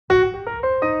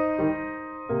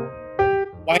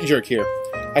Wine Jerk here.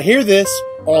 I hear this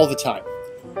all the time.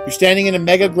 You're standing in a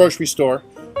mega grocery store,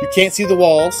 you can't see the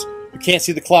walls, you can't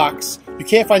see the clocks, you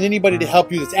can't find anybody to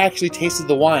help you that's actually tasted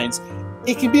the wines.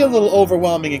 It can be a little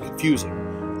overwhelming and confusing.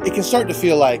 It can start to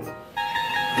feel like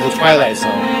the Twilight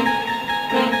Zone.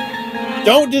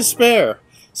 Don't despair.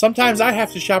 Sometimes I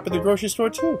have to shop at the grocery store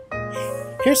too.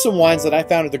 Here's some wines that I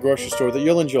found at the grocery store that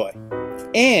you'll enjoy.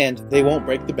 And they won't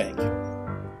break the bank.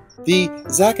 The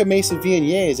Zacca Mesa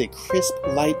Viognier is a crisp,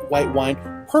 light white wine,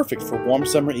 perfect for warm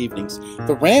summer evenings.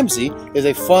 The Ramsey is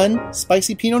a fun,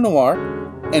 spicy Pinot Noir,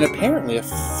 and apparently a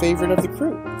favorite of the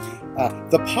crew.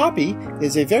 The Poppy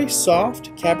is a very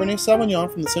soft Cabernet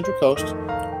Sauvignon from the Central Coast.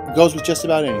 It goes with just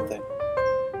about anything.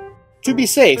 To be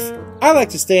safe, I like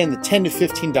to stay in the $10 to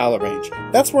 $15 range.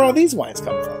 That's where all these wines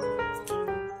come from.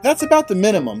 That's about the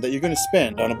minimum that you're going to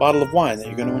spend on a bottle of wine that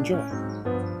you're going to enjoy.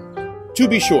 To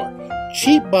be sure,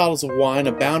 cheap bottles of wine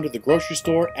abound at the grocery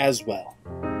store as well.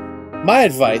 My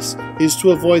advice is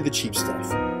to avoid the cheap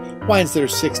stuff, wines that are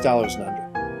 $6 and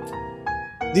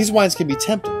under. These wines can be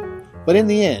tempting, but in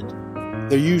the end,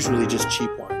 they're usually just cheap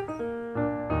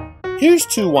wine. Here's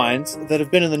two wines that have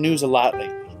been in the news a lot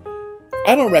lately.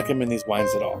 I don't recommend these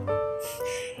wines at all.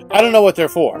 I don't know what they're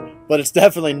for, but it's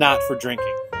definitely not for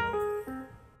drinking.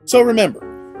 So remember,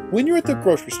 when you're at the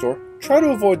grocery store, try to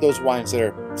avoid those wines that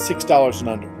are $6 and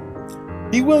under.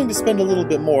 Be willing to spend a little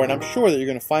bit more, and I'm sure that you're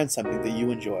going to find something that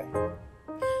you enjoy.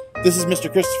 This is Mr.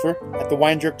 Christopher at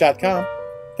thewinejerk.com.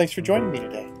 Thanks for joining me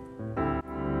today.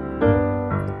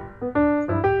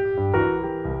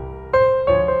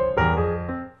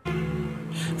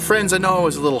 Friends, I know I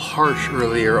was a little harsh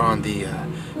earlier on the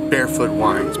barefoot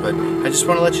wines, but I just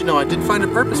want to let you know I did find a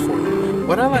purpose for them.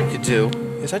 What I like to do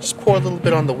is I just pour a little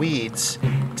bit on the weeds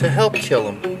to help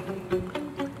kill them.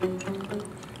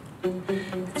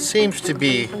 It seems to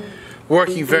be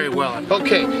working very well.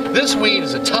 Okay, this weed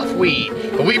is a tough weed,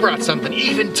 but we brought something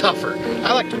even tougher.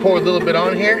 I like to pour a little bit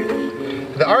on here,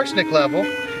 the arsenic level,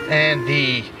 and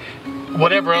the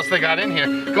whatever else they got in here.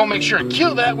 Go make sure and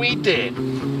kill that weed dead.